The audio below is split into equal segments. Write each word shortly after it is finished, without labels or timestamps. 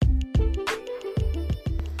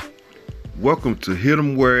Welcome to Hit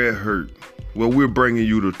 'em Where It Hurt, where we're bringing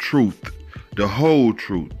you the truth, the whole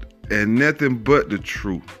truth, and nothing but the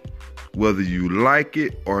truth, whether you like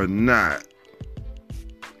it or not.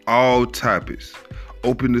 All topics,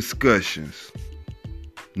 open discussions,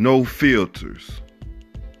 no filters.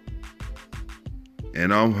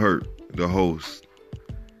 And I'm Hurt, the host.